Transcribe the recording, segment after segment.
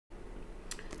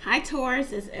Hi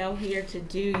Taurus, it's Elle here to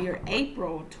do your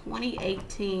April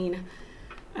 2018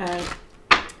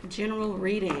 general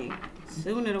reading.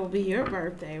 Soon it'll be your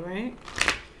birthday, right?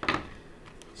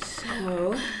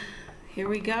 So here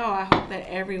we go. I hope that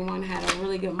everyone had a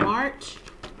really good March.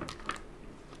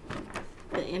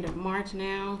 The end of March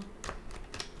now.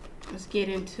 Let's get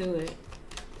into it.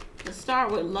 Let's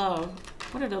start with love.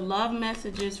 What are the love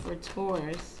messages for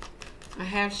Taurus? I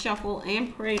have shuffled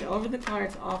and prayed over the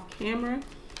cards off camera,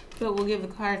 but we'll give the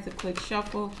cards a quick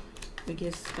shuffle to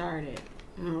get started.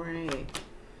 All right.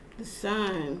 The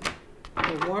Sun,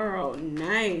 the World,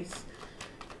 nice.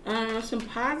 Some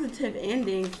positive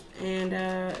endings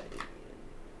and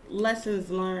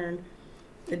lessons learned.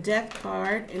 The Death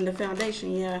card and the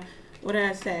Foundation, yeah. What did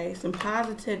I say? Some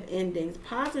positive endings.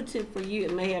 Positive for you.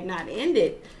 It may have not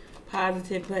ended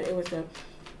positive, but it was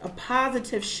a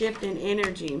positive shift in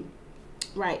energy.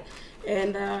 Right.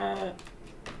 And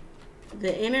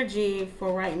the energy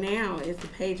for right now is the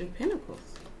Page of Pentacles.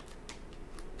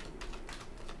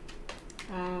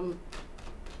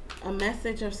 A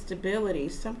message of stability.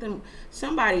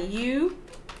 Somebody,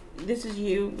 this is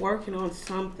you working on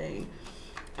something.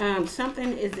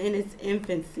 Something is in its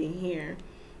infancy here.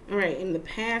 All right, in the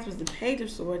past was the Page of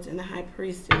Swords and the High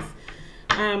Priestess.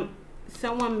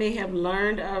 Someone may have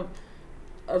learned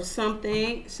of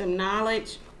something, some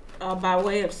knowledge by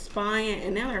way of spying,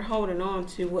 and now they're holding on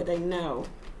to what they know.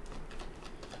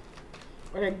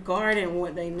 Or they're guarding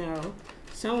what they know.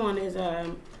 Someone is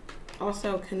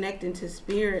also connecting to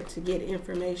spirit to get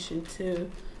information too.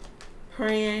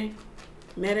 Praying,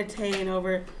 meditating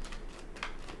over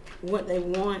what they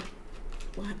want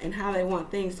and how they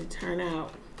want things to turn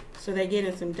out. So they're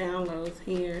getting some downloads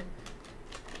here.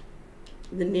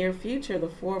 The near future, the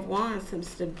Four of Wands, some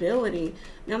stability.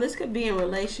 Now this could be in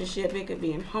relationship, it could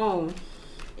be in home,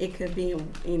 it could be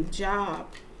in job,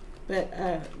 but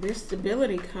there's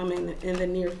stability coming in the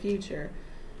near future.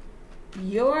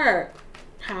 Your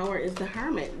power is the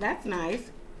Hermit. That's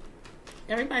nice.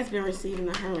 Everybody's been receiving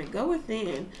the Hermit. Go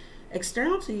within.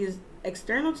 External to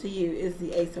you is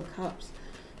the Ace of Cups.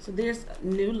 So there's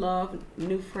new love,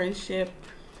 new friendship,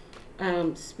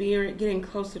 spirit, getting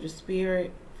closer to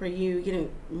spirit. For you,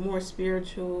 getting more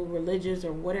spiritual, religious,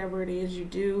 or whatever it is you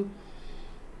do.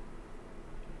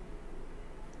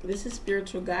 This is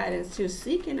spiritual guidance too,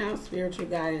 seeking out spiritual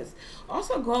guidance.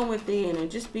 Also going within and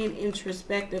just being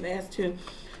introspective as to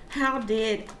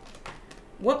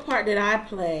what part did I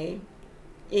play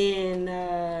in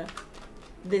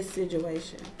this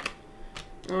situation.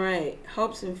 All right,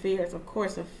 hopes and fears. Of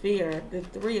course, a fear. The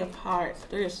Three of Hearts,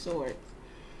 Three of Swords.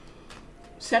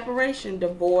 Separation,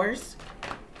 divorce.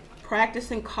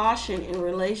 Practicing caution in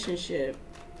relationship,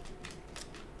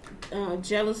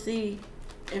 jealousy,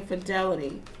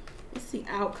 infidelity. What's the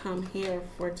outcome here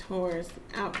for Taurus?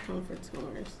 The outcome for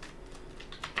Taurus.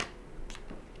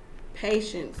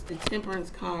 Patience, the Temperance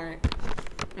card.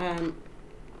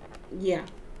 Yeah.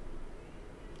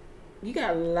 You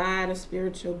got a lot of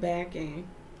spiritual backing.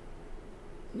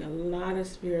 A lot of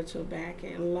spiritual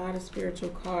backing. A lot of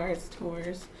spiritual cards,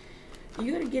 Taurus.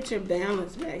 You're going to get your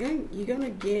balance back. You're going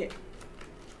to get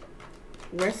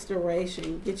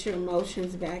restoration. Get your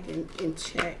emotions back in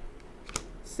check.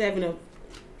 Seven of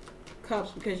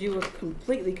Cups, because you were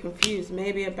completely confused.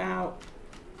 Maybe about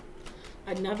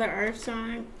another earth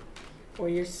sign or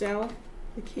yourself.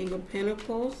 The King of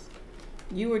Pentacles.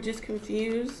 You were just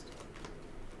confused.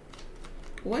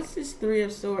 What's this Three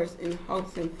of Swords in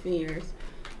hopes and fears?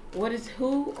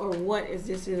 Who or what is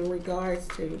this in regards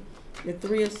to? The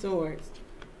Three of Swords,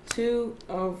 Two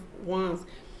of Wands.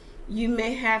 You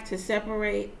may have to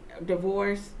separate,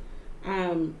 divorce,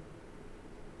 and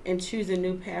choose a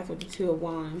new path with the Two of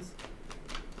Wands.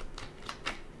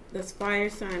 That's fire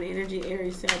sign energy,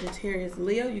 Aries, Sagittarius,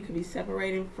 Leo. You could be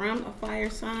separating from a fire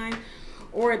sign,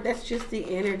 or that's just the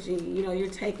energy. You know, you're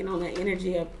taking on the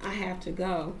energy of, I have to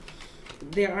go.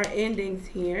 There are endings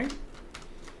here.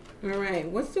 All right,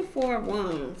 what's the Four of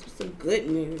Wands? What's the good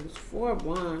news? Four of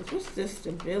Wands. What's the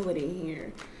stability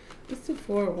here? What's the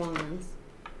Four of Wands?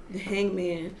 The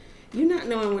Hangman. You're not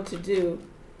knowing what to do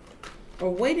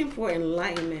or waiting for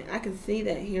enlightenment. I can see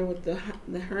that here with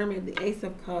the Hermit, the Ace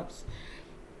of Cups,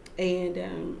 and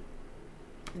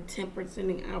the Temperance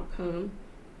and the outcome.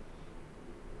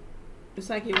 It's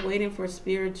like you're waiting for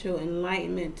spiritual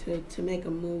enlightenment to make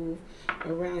a move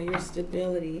around your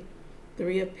stability.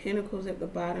 Three of Pentacles at the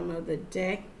bottom of the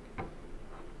deck.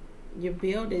 You're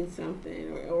building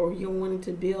something, or you're wanting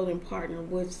to build and partner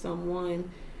with someone.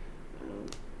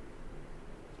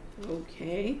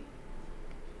 Okay.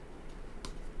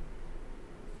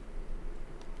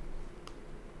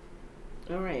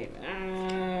 All right.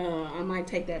 I might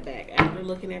take that back. After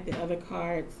looking at the other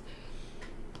cards,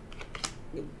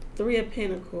 the Three of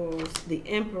Pentacles, the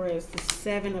Empress, the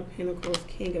Seven of Pentacles,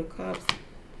 King of Cups,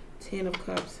 Ten of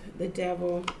Cups, the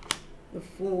Devil, the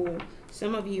Fool.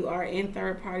 Some of you are in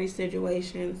third-party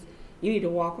situations. You need to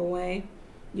walk away.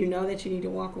 You know that you need to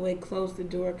walk away. Close the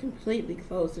door. Completely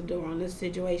close the door on this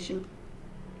situation.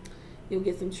 You'll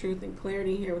get some truth and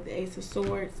clarity here with the Ace of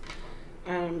Swords.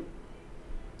 You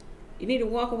need to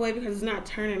walk away because it's not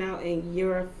turning out in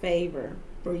your favor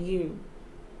for you.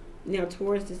 Now,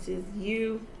 Taurus, this is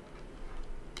you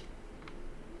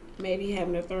maybe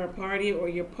having a third party, or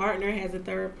your partner has a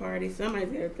third party. Somebody's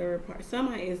got a third party.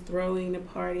 Somebody is throwing the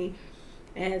party,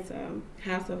 as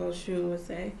House of Oshun would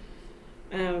say.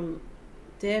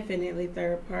 Definitely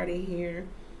third party here.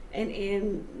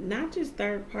 And not just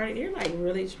third party, they're like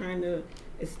really trying to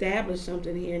establish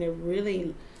something here, and they're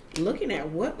really looking at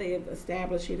what they have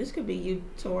established here. This could be you,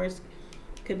 Taurus.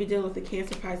 Could be dealing with the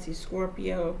Cancer, Pisces,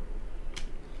 Scorpio.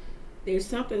 There's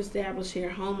something established here,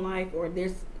 home life, or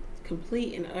there's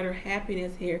complete and utter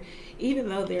happiness here. Even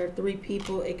though there are three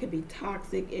people, it could be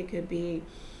toxic, it could be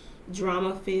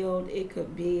drama filled, it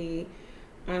could be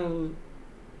a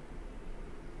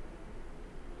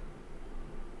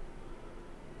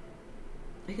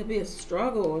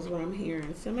struggle is what I'm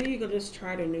hearing. Some of you could just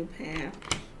chart a new path.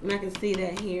 And I can see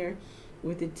that here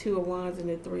with the Two of Wands and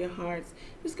the Three of Hearts.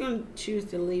 Just going to choose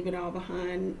to leave it all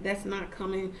behind. That's not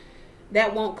coming.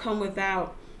 That won't come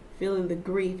without feeling the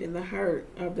grief and the hurt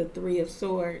of the Three of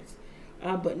Swords.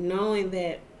 But knowing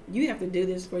that you have to do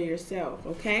this for yourself,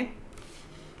 okay?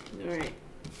 All right.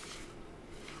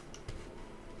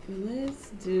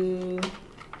 Let's do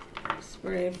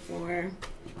spread for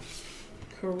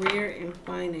career and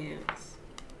finance.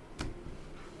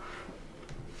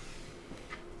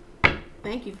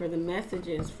 Thank you for the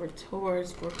messages for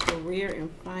Taurus for career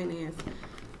and finance.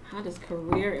 How does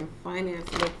career and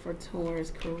finance look for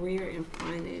Taurus? Career and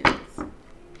finance.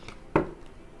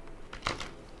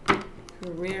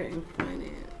 Career and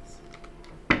finance.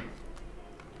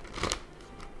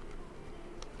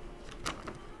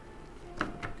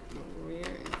 Career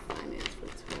and finance for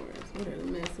Taurus. What are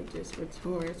the messages for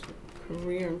Taurus for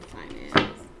career and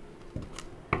finance?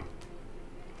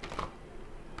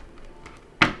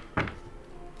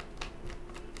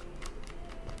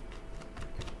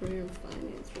 Career and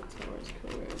finance for Taurus.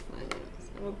 Career and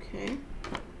finance. Okay.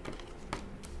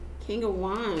 King of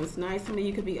Wands. Nice. Some of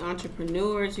you could be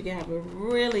entrepreneurs. You can have a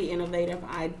really innovative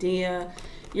idea.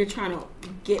 You're trying to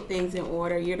get things in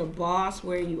order. You're the boss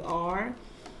where you are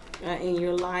in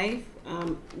your life.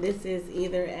 This is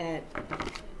either at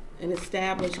an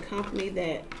established company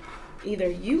that either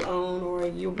you own or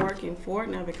you're working for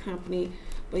another company,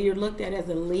 but you're looked at as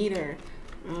a leader.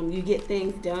 You get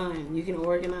things done. You can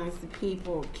organize the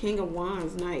people. King of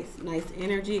Wands, nice. Nice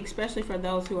energy, especially for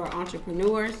those who are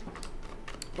entrepreneurs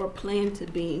or plan to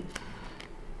be.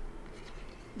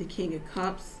 The King of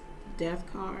Cups, Death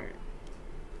card.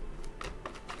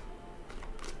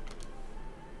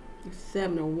 The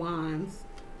Seven of Wands.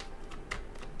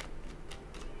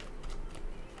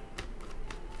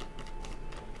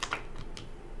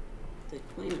 The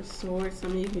Queen of Swords.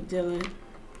 Some of you are dealing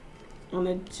on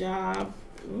a job.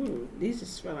 Ooh, these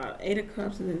just spell out. Eight of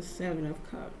Cups and then Seven of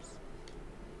Cups.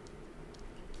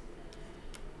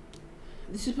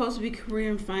 This is supposed to be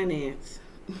career and finance.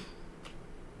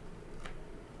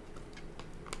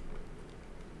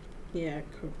 Yeah,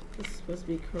 this is supposed to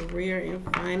be career and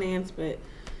finance, but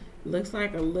looks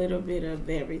like a little bit of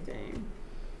everything.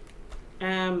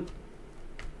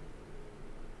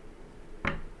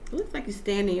 Looks like you're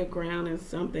standing your ground in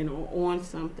something or on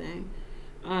something.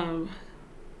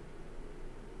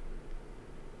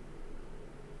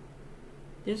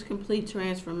 There's complete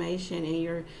transformation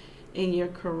in your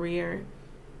career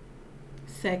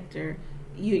sector.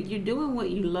 You're doing what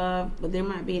you love, but there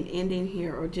might be an ending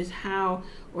here, or just how,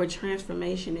 or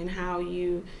transformation in how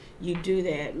you do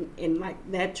that. And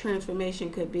like that transformation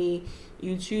could be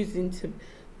you choosing to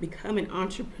become an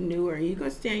entrepreneur. You're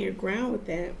gonna stand your ground with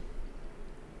that.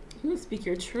 You're gonna speak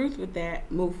your truth with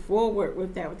that. Move forward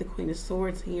with that with the Queen of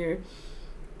Swords here.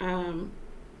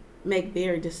 Make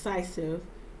very decisive,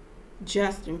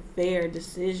 just and fair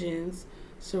decisions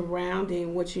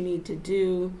surrounding what you need to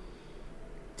do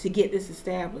to get this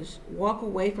established. Walk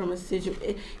away from a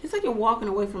situation. It's like you're walking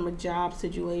away from a job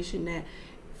situation that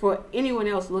for anyone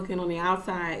else looking on the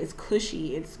outside is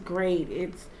cushy, it's great,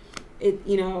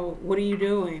 you know, what are you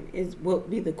doing is what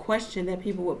be the question that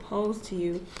people would pose to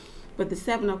you. But the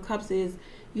Seven of Cups is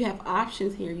you have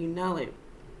options here, you know it.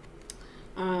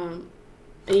 And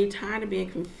you're tired of being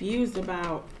confused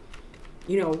about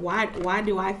You know, why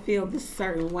do I feel this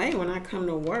certain way when I come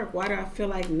to work? Why do I feel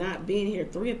like not being here?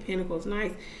 Three of Pentacles,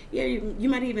 nice. Yeah, you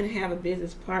might even have a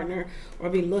business partner or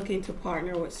be looking to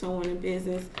partner with someone in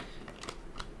business.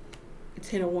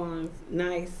 Ten of Wands,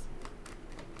 nice.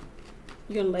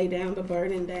 You're going to lay down the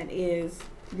burden that is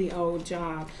the old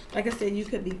job. Like I said, you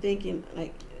could be thinking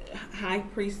like High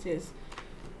Priestess.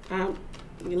 You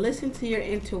listen to your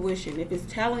intuition. If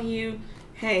it's telling you,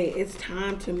 hey, it's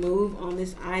time to move on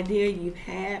this idea you've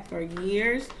had for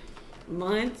years,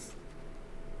 months.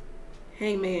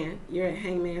 Hangman, you're at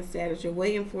Hangman status. You're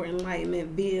waiting for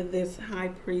enlightenment via this High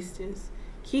Priestess.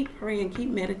 Keep praying, keep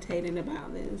meditating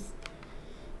about this.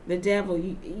 The Devil,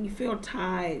 you feel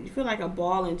tied. You feel like a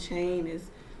ball and chain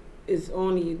is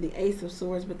on you. The Ace of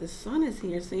Swords, but the Sun is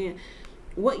here saying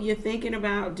what you're thinking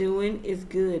about doing is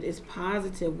good. It's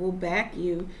positive. We'll back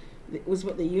you. It was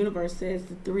what the universe says.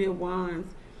 The Three of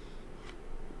Wands.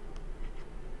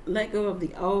 Let go of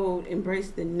the old,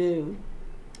 embrace the new,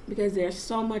 because there's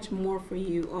so much more for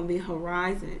you on the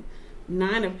horizon.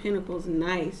 Nine of Pentacles,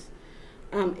 nice.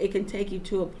 It can take you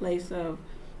to a place of,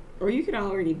 or you could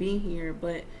already be here,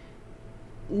 but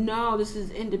no, this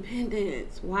is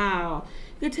independence. Wow.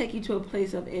 It could take you to a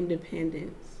place of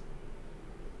independence.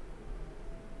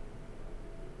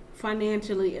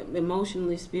 Financially,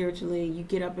 emotionally, spiritually, you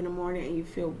get up in the morning and you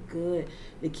feel good.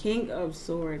 The King of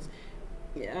Swords,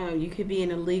 you could be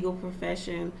in a legal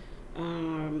profession,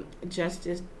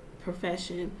 justice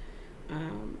profession.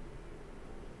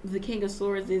 The King of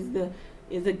Swords is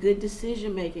a good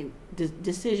decision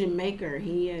maker.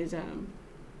 He is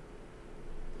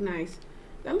nice.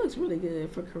 That looks really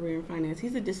good for career and finance.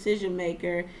 He's a decision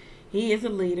maker. He is a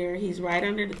leader. He's right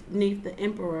underneath the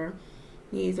Emperor.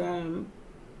 He's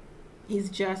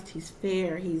just, he's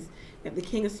fair. He's got the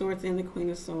King of Swords and the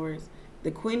Queen of Swords. The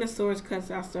Queen of Swords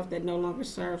cuts out stuff that no longer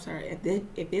serves her.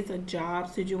 If it's a job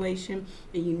situation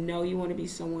and you know you want to be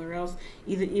somewhere else,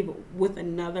 either with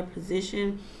another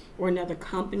position or another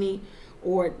company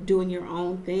or doing your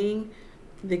own thing,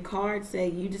 the cards say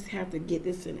you just have to get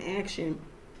this in action.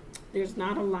 There's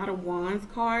not a lot of Wands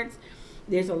cards.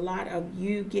 There's a lot of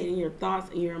you getting your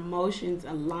thoughts and your emotions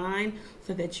aligned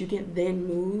so that you can then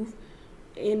move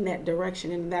in that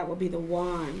direction, and that will be the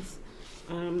Wands.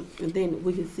 And then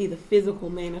we can see the physical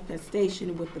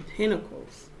manifestation with the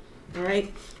Pentacles. All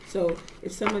right, so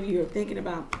if some of you are thinking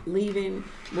about leaving,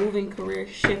 moving careers,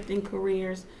 shifting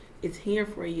careers, it's here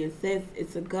for you. It says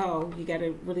it's a go. You got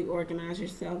to really organize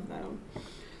yourself though.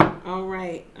 All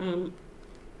right,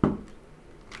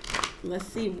 let's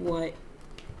see what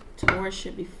Taurus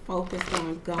should be focused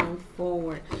on going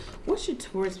forward. What should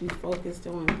Taurus be focused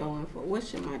on going forward? What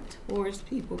should my Taurus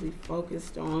people be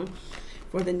focused on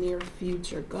for the near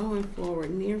future? Going forward,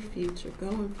 near future,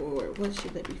 going forward. What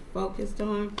should they be focused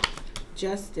on?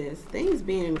 Justice. Things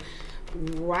being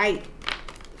right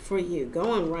for you,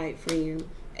 going right for you.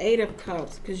 Eight of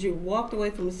Cups, because you walked away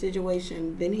from a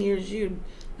situation. Then here's you,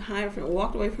 Hierophant,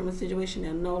 walked away from a situation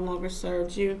that no longer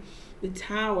serves you. The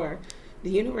Tower. The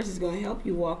universe is going to help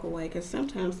you walk away, because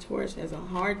sometimes Taurus has a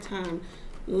hard time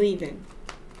leaving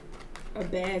a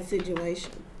bad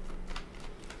situation.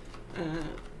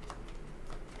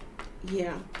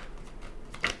 Yeah.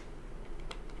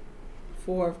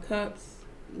 Four of Cups,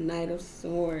 Knight of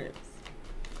Swords.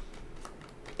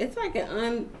 It's like an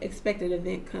unexpected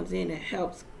event comes in that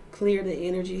helps clear the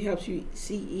energy, helps you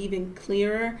see even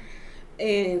clearer.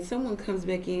 And someone comes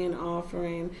back in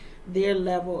offering their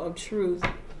level of truth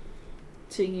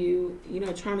to you, you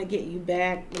know, trying to get you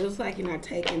back. It looks like you're not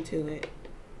taking to it.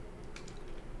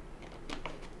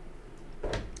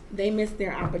 They missed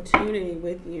their opportunity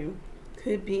with you.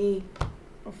 Could be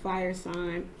a fire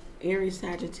sign, Aries,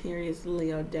 Sagittarius,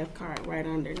 Leo, Death card right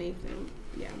underneath them.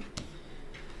 Yeah.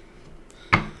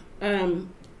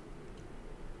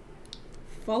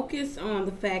 Focus on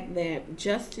the fact that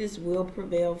justice will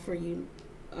prevail for you,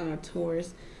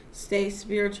 Taurus. Stay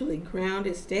spiritually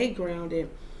grounded. Stay grounded.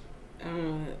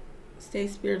 Stay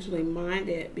spiritually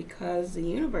minded, because the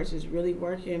universe is really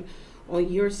working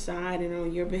on your side and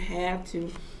on your behalf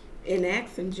to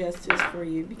enact some justice for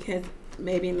you, because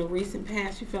maybe in the recent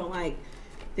past you felt like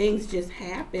things just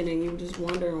happened and you were just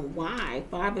wondering why.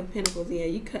 Five of Pentacles, yeah,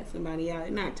 you cut somebody out.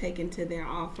 They're not taking to their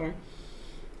offer,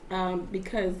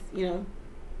 because, you know,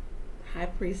 High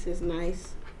Priest is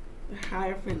nice. The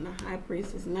Hierophant and the High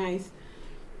Priest is nice.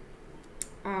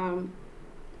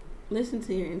 Listen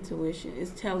to your intuition.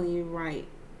 It's telling you right.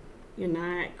 You're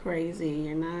not crazy.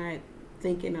 You're not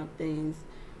thinking of things.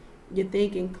 You're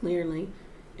thinking clearly.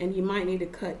 And you might need to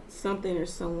cut something or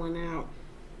someone out.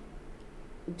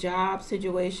 Job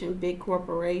situation, big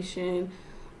corporation,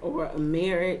 or a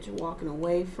marriage, walking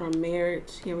away from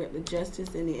marriage. Here we have the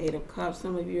Justice and the Eight of Cups.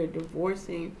 Some of you are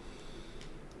divorcing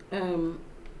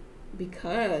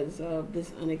because of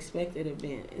this unexpected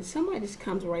event. And somebody just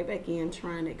comes right back in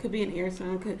trying, it could be an air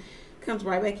sign, comes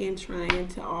right back in trying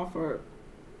to offer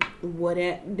what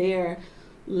at their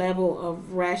level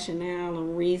of rationale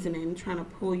and reasoning, trying to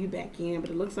pull you back in, but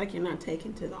it looks like you're not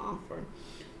taking to the offer.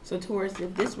 So Taurus,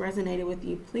 if this resonated with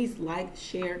you, please like,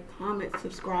 share, comment,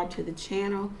 subscribe to the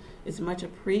channel. It's much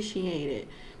appreciated.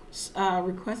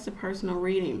 Request a personal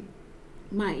reading.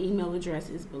 My email address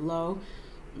is below.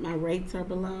 My rates are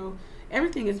below.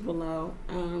 Everything is below.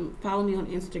 Follow me on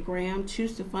Instagram.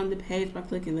 Choose to fund the page by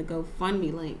clicking the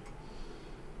GoFundMe link.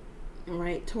 All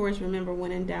right, Taurus, remember,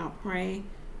 when in doubt, pray.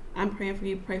 I'm praying for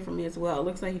you. Pray for me as well. It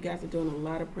looks like you guys are doing a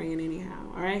lot of praying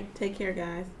anyhow. All right, take care,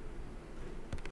 guys.